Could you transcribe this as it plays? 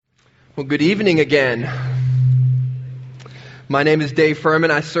Well, good evening again. My name is Dave Furman.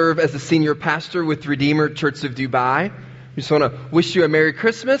 I serve as the senior pastor with Redeemer Church of Dubai. We just want to wish you a Merry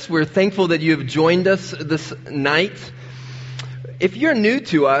Christmas. We're thankful that you have joined us this night. If you're new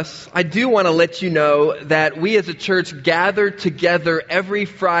to us, I do want to let you know that we as a church gather together every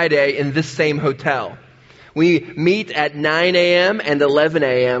Friday in this same hotel. We meet at 9 a.m. and 11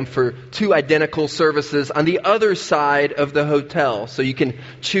 a.m. for two identical services on the other side of the hotel. So you can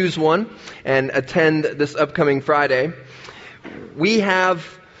choose one and attend this upcoming Friday. We have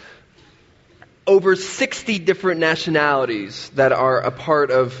over 60 different nationalities that are a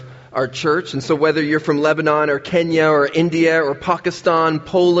part of our church. And so whether you're from Lebanon or Kenya or India or Pakistan,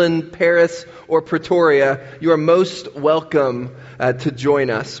 Poland, Paris, or Pretoria, you are most welcome to join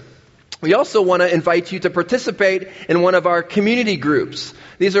us. We also want to invite you to participate in one of our community groups.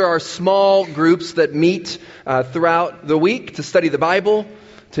 These are our small groups that meet throughout the week to study the Bible,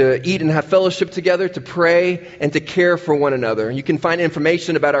 to eat and have fellowship together, to pray, and to care for one another. You can find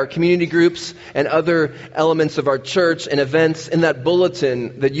information about our community groups and other elements of our church and events in that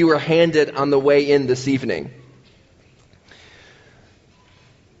bulletin that you were handed on the way in this evening.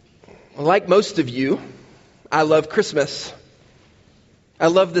 Like most of you, I love Christmas. I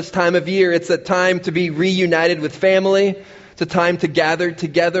love this time of year. It's a time to be reunited with family. It's a time to gather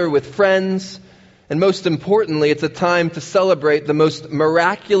together with friends. And most importantly, it's a time to celebrate the most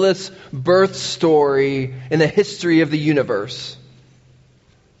miraculous birth story in the history of the universe.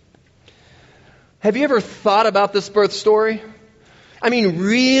 Have you ever thought about this birth story? I mean,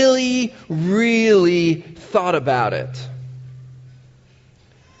 really, really thought about it.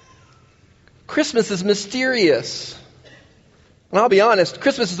 Christmas is mysterious. And I'll be honest,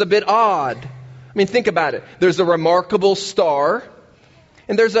 Christmas is a bit odd. I mean, think about it. There's a remarkable star,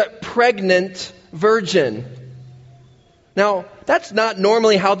 and there's a pregnant virgin. Now, that's not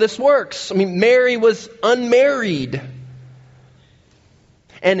normally how this works. I mean, Mary was unmarried.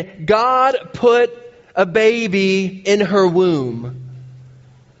 And God put a baby in her womb.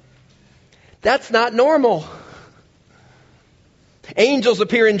 That's not normal. Angels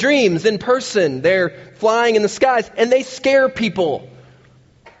appear in dreams, in person. They're flying in the skies, and they scare people.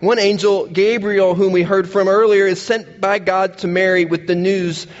 One angel, Gabriel, whom we heard from earlier, is sent by God to Mary with the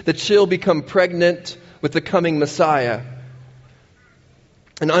news that she'll become pregnant with the coming Messiah.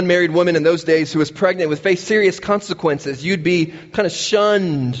 An unmarried woman in those days who was pregnant would face serious consequences. You'd be kind of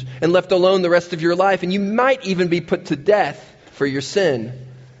shunned and left alone the rest of your life, and you might even be put to death for your sin.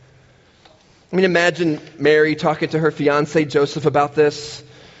 I mean, imagine Mary talking to her fiancé Joseph about this.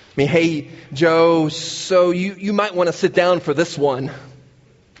 I mean, hey, Joe, so you might want to sit down for this one.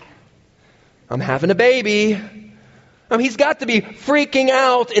 I'm having a baby. He's got to be freaking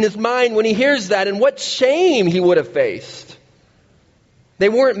out in his mind when he hears that, and what shame he would have faced. They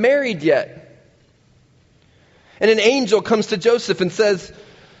weren't married yet. And an angel comes to Joseph and says,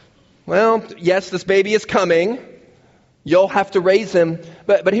 well, yes, this baby is coming. You'll have to raise him.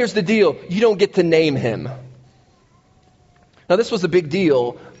 But here's the deal. You don't get to name him. Now, this was a big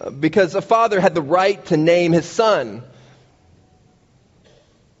deal because a father had the right to name his son.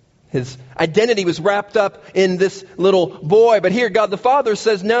 His identity was wrapped up in this little boy. But here, God the Father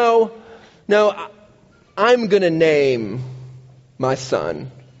says, no, I'm going to name my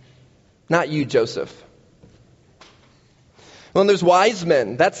son. Not you, Joseph. Well, and there's wise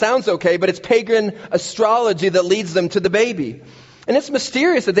men. That sounds okay, but it's pagan astrology that leads them to the baby. And it's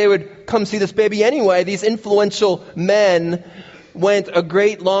mysterious that they would come see this baby anyway. These influential men went a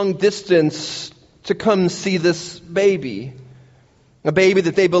great long distance to come see this baby. A baby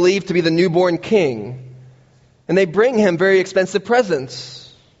that they believed to be the newborn king. And they bring him very expensive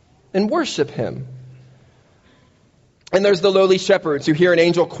presents and worship him. And there's the lowly shepherds who hear an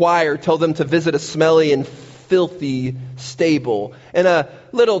angel choir tell them to visit a smelly and filthy stable in a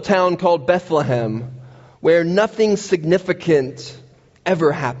little town called Bethlehem where nothing significant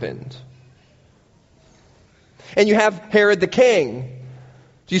ever happened. And you have Herod the king.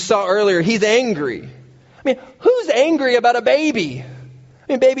 You saw earlier, he's angry. I mean, who's angry about a baby?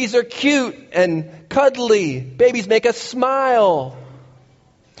 I mean, babies are cute and cuddly. Babies make us smile.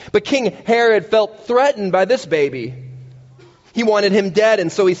 But King Herod felt threatened by this baby. He wanted him dead, and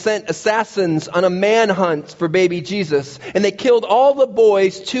so he sent assassins on a manhunt for baby Jesus. And they killed all the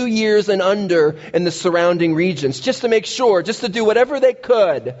boys 2 years and under in the surrounding regions, just to make sure, just to do whatever they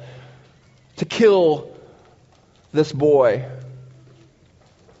could to kill this boy.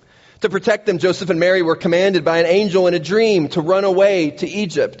 To protect them, Joseph and Mary were commanded by an angel in a dream to run away to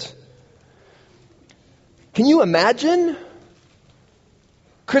Egypt. Can you imagine?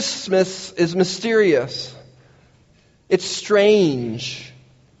 Christmas is mysterious. It's strange.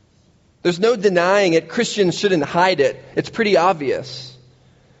 There's no denying it. Christians shouldn't hide it. It's pretty obvious.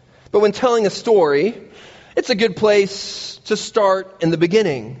 But when telling a story, it's a good place to start in the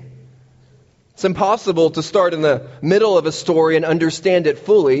beginning. It's impossible to start in the middle of a story and understand it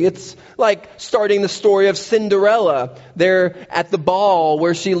fully. It's like starting the story of Cinderella there at the ball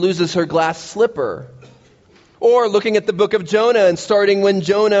where she loses her glass slipper. Or looking at the book of Jonah and starting when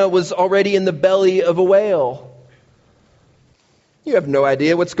Jonah was already in the belly of a whale. You have no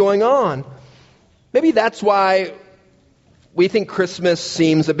idea what's going on. Maybe that's why we think Christmas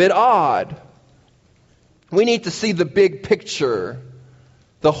seems a bit odd. We need to see the big picture,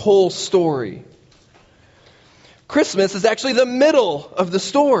 the whole story. Christmas is actually the middle of the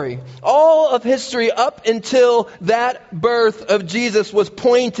story. All of history up until that birth of Jesus was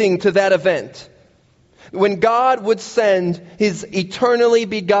pointing to that event. When God would send His eternally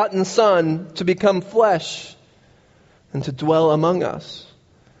begotten Son to become flesh and to dwell among us.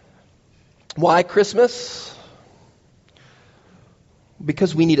 Why Christmas?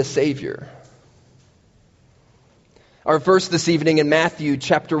 Because we need a Savior. Our verse this evening in Matthew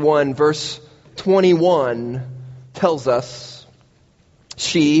chapter 1, verse 21 tells us,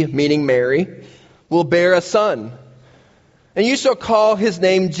 she, meaning Mary, will bear a son, and you shall call his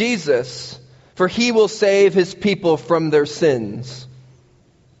name Jesus, for he will save his people from their sins.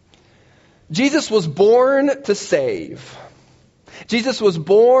 Jesus was born to save. Jesus was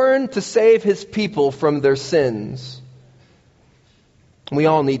born to save his people from their sins. We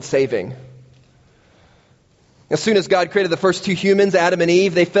all need saving. As soon as God created the first two humans, Adam and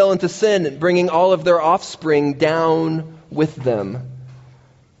Eve, they fell into sin, bringing all of their offspring down with them.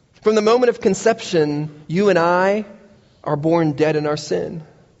 From the moment of conception, you and I are born dead in our sin.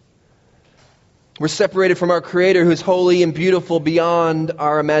 We're separated from our Creator who's holy and beautiful beyond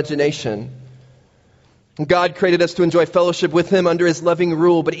our imagination. God created us to enjoy fellowship with Him under His loving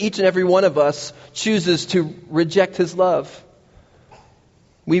rule, but each and every one of us chooses to reject His love.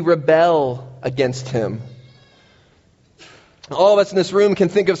 We rebel against Him. All of us in this room can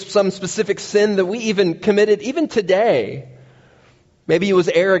think of some specific sin that we even committed even today. Maybe it was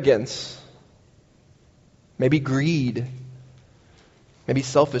arrogance. Maybe greed. Maybe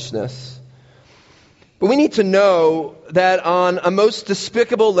selfishness. But we need to know that on a most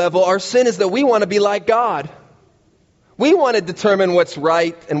despicable level, our sin is that we want to be like God. We want to determine what's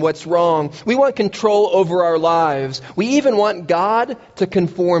right and what's wrong. We want control over our lives. We even want God to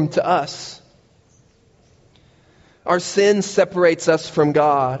conform to us. Our sin separates us from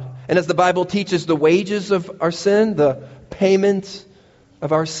God. And as the Bible teaches, the wages of our sin, the payment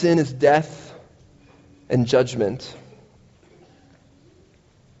of our sin is death and judgment.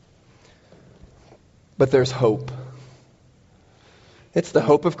 But there's hope. It's the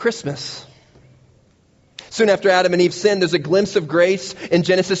hope of Christmas. Soon after Adam and Eve sinned, there's a glimpse of grace in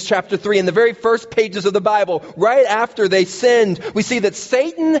Genesis chapter 3. In the very first pages of the Bible, right after they sinned, we see that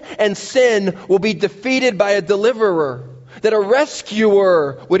Satan and sin will be defeated by a deliverer, that a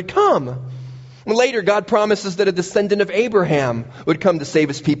rescuer would come. And later, God promises that a descendant of Abraham would come to save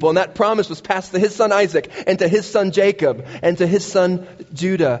His people. And that promise was passed to his son Isaac, and to his son Jacob, and to his son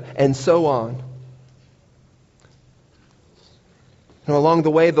Judah, and so on. And along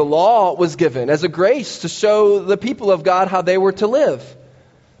the way, the law was given as a grace to show the people of God how they were to live.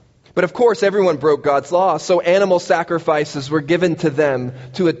 But of course, everyone broke God's law, so animal sacrifices were given to them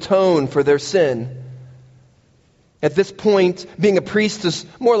to atone for their sin. At this point, being a priest is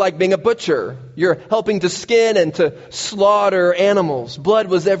more like being a butcher. You're helping to skin and to slaughter animals. Blood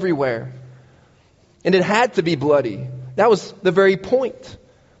was everywhere. And it had to be bloody. That was the very point.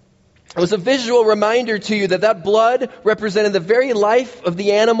 It was a visual reminder to you that that blood represented the very life of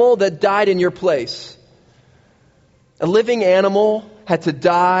the animal that died in your place. A living animal had to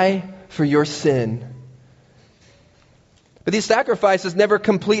die for your sin. But these sacrifices never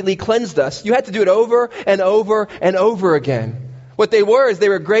completely cleansed us. You had to do it over and over and over again. What they were is they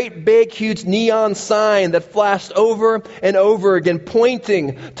were a great, big, huge neon sign that flashed over and over again,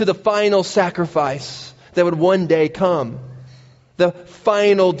 pointing to the final sacrifice that would one day come. The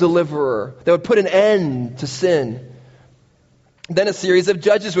final deliverer that would put an end to sin. Then a series of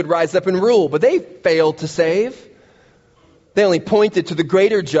judges would rise up and rule, but they failed to save. They only pointed to the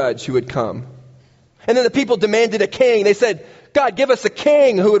greater judge who would come. And then the people demanded a king. They said, God, give us a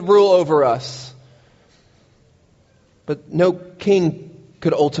king who would rule over us. But no king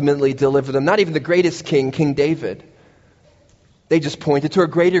could ultimately deliver them. Not even the greatest king, King David. They just pointed to a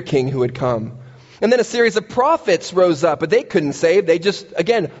greater king who would come. And then a series of prophets rose up, but they couldn't save. They just,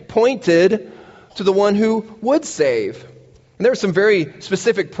 again, pointed to the one who would save. And there were some very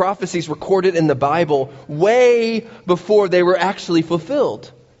specific prophecies recorded in the Bible way before they were actually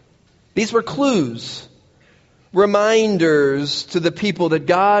fulfilled. These were clues, reminders to the people that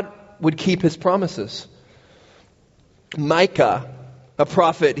God would keep his promises. Micah, a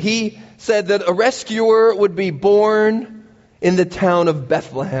prophet, he said that a rescuer would be born in the town of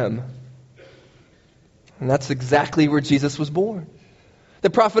Bethlehem. And that's exactly where Jesus was born. The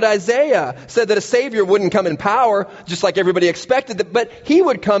prophet Isaiah said that a Savior wouldn't come in power, just like everybody expected, but he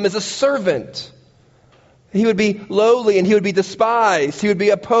would come as a servant. He would be lowly and he would be despised. He would be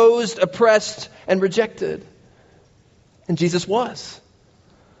opposed, oppressed, and rejected. And Jesus was.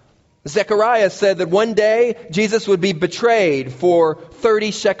 Zechariah said that one day Jesus would be betrayed for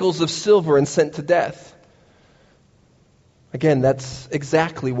 30 shekels of silver and sent to death. Again, that's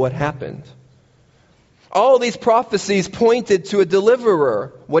exactly what happened. All these prophecies pointed to a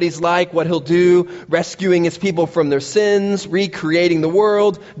deliverer, what he's like, what he'll do, rescuing his people from their sins, recreating the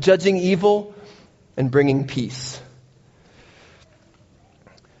world, judging evil, and bringing peace.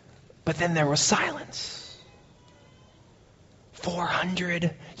 But then there was silence.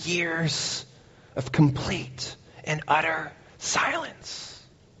 400 years of complete and utter silence.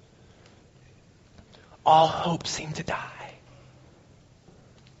 All hope seemed to die.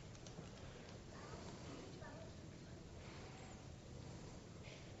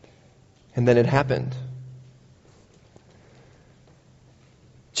 And then it happened.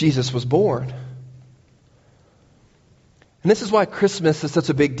 Jesus was born. And this is why Christmas is such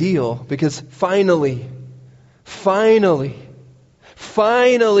a big deal, because finally, the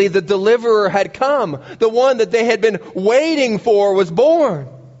deliverer had come. The one that they had been waiting for was born.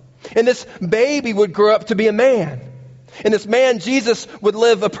 And this baby would grow up to be a man. And this man, Jesus, would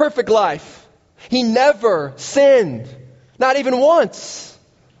live a perfect life. He never sinned, not even once.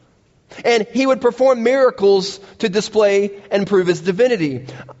 And he would perform miracles to display and prove his divinity.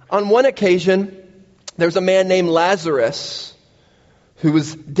 On one occasion, there was a man named Lazarus who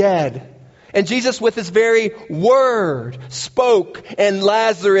was dead. And Jesus, with his very word, spoke, and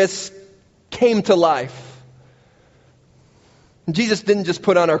Lazarus came to life. And Jesus didn't just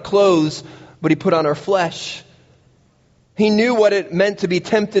put on our clothes, but he put on our flesh. He knew what it meant to be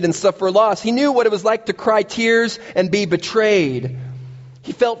tempted and suffer loss. He knew what it was like to cry tears and be betrayed.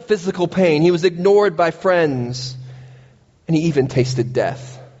 He felt physical pain. He was ignored by friends. And he even tasted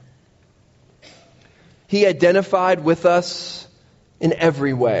death. He identified with us in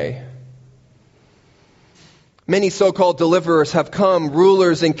every way. Many so-called deliverers have come.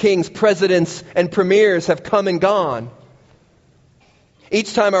 Rulers and kings, presidents and premiers have come and gone.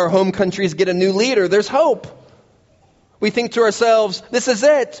 Each time our home countries get a new leader, there's hope. We think to ourselves, this is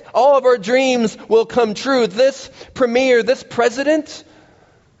it. All of our dreams will come true. This premier, this president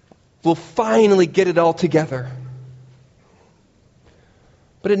will finally get it all together.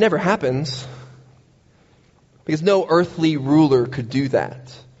 But it never happens. Because no earthly ruler could do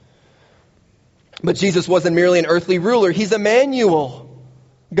that. But Jesus wasn't merely an earthly ruler. He's Emmanuel.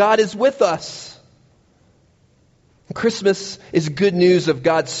 God is with us. Christmas is good news of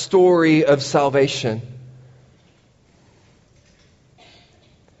God's story of salvation.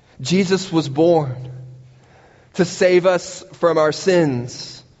 Jesus was born to save us from our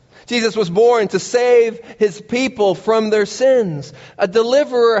sins. Jesus was born to save his people from their sins. A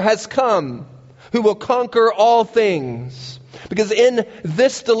deliverer has come who will conquer all things. Because in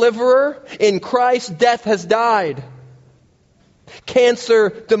this deliverer, in Christ, death has died. Cancer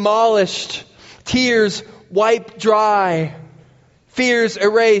demolished. Tears wiped dry. Fears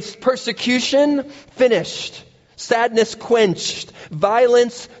erased. Persecution finished. Sadness quenched.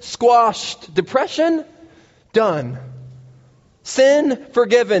 Violence squashed. Depression done. Sin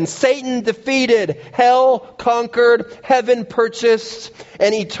forgiven, Satan defeated, hell conquered, heaven purchased,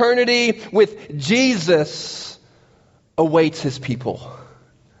 and eternity with Jesus awaits his people.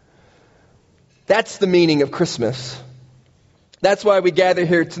 That's the meaning of Christmas. That's why we gather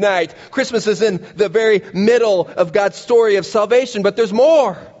here tonight. Christmas is in the very middle of God's story of salvation, but there's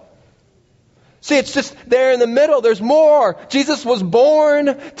more. See, it's just there in the middle. There's more. Jesus was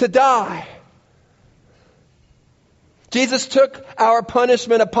born to die. Jesus took our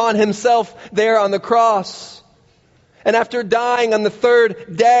punishment upon himself there on the cross. And after dying on the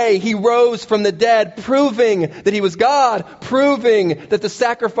third day, he rose from the dead, proving that he was God, proving that the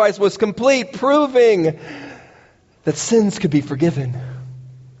sacrifice was complete, proving that sins could be forgiven.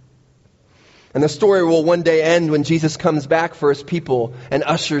 And the story will one day end when Jesus comes back for his people and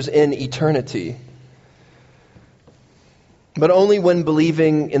ushers in eternity. But only when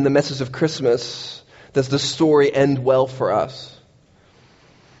believing in the message of Christmas does the story end well for us.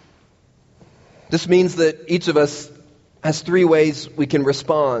 This means that each of us has three ways we can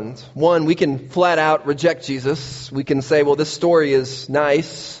respond. One, we can flat out reject Jesus. We can say, well, this story is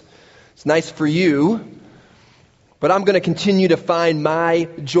nice, It's nice for you, but I'm going to continue to find my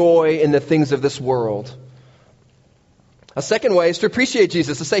joy in the things of this world. A second way is to appreciate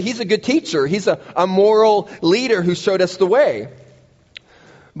Jesus, to say he's a good teacher. He's a moral leader who showed us the way.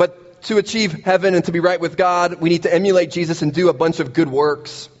 But to achieve heaven and to be right with God, we need to emulate Jesus and do a bunch of good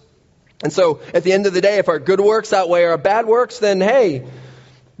works. And so at the end of the day, if our good works outweigh our bad works, then hey,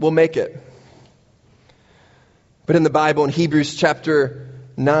 we'll make it. But in the Bible, in Hebrews chapter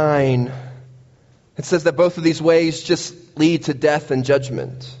 9, it says that both of these ways just lead to death and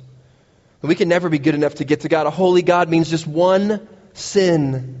judgment. We can never be good enough to get to God. A holy God means just one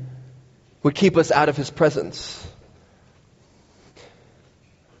sin would keep us out of his presence.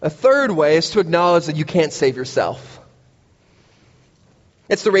 A third way is to acknowledge that you can't save yourself.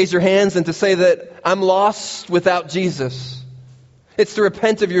 It's to raise your hands and to say that I'm lost without Jesus. It's to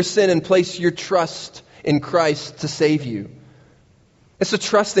repent of your sin and place your trust in Christ to save you. It's to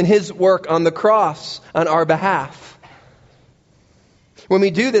trust in his work on the cross on our behalf. When we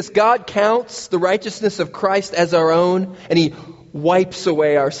do this, God counts the righteousness of Christ as our own, and he wipes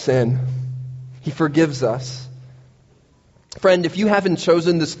away our sin. He forgives us. Friend, if you haven't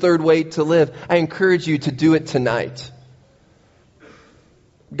chosen this third way to live, I encourage you to do it tonight.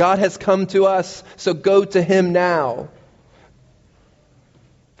 God has come to us, so go to him now.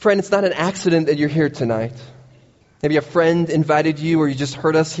 Friend, it's not an accident that you're here tonight. Maybe a friend invited you, or you just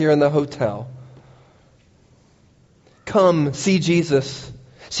heard us here in the hotel. Come see Jesus.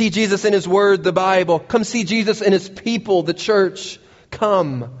 See Jesus in his word, the Bible. Come see Jesus in his people, the church.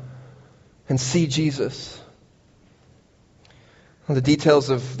 Come and see Jesus. Well, the details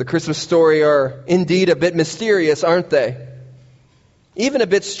of the Christmas story are indeed a bit mysterious, aren't they? Even a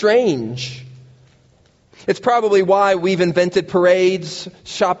bit strange. It's probably why we've invented parades,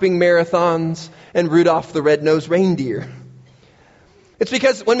 shopping marathons, and Rudolph the Red-Nosed Reindeer. It's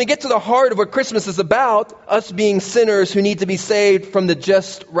because when we get to the heart of what Christmas is about, us being sinners who need to be saved from the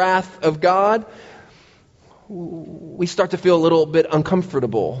just wrath of God, we start to feel a little bit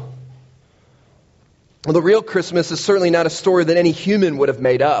uncomfortable. Well, the real Christmas is certainly not a story that any human would have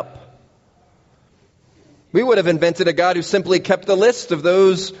made up. We would have invented a God who simply kept the list of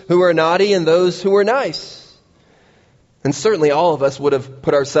those who were naughty and those who were nice. And certainly all of us would have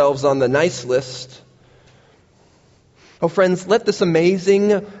put ourselves on the nice list. Oh, friends, let this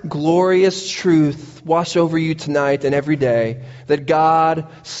amazing, glorious truth wash over you tonight and every day, that God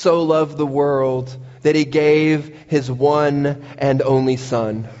so loved the world that he gave his one and only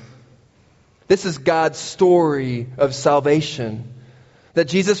Son. This is God's story of salvation, that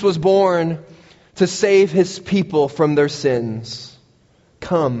Jesus was born to save his people from their sins.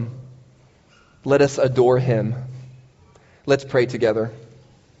 Come, let us adore him. Let's pray together.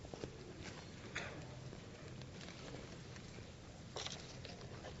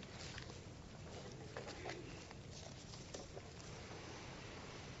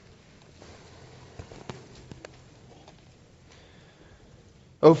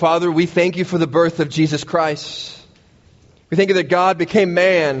 Oh, Father, we thank you for the birth of Jesus Christ. We thank you that God became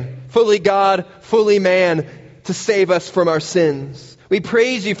man, fully God, fully man, to save us from our sins. We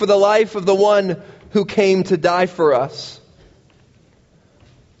praise you for the life of the one who came to die for us.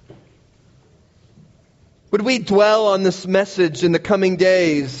 Would we dwell on this message in the coming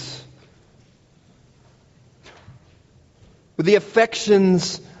days? Would the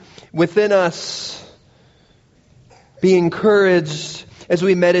affections within us be encouraged as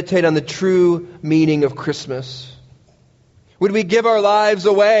we meditate on the true meaning of Christmas? Would we give our lives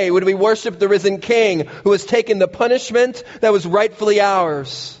away? Would we worship the risen King who has taken the punishment that was rightfully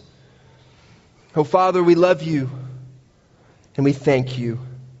ours? Oh, Father, we love you and we thank you.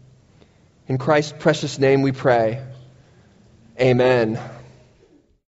 In Christ's precious name we pray. Amen.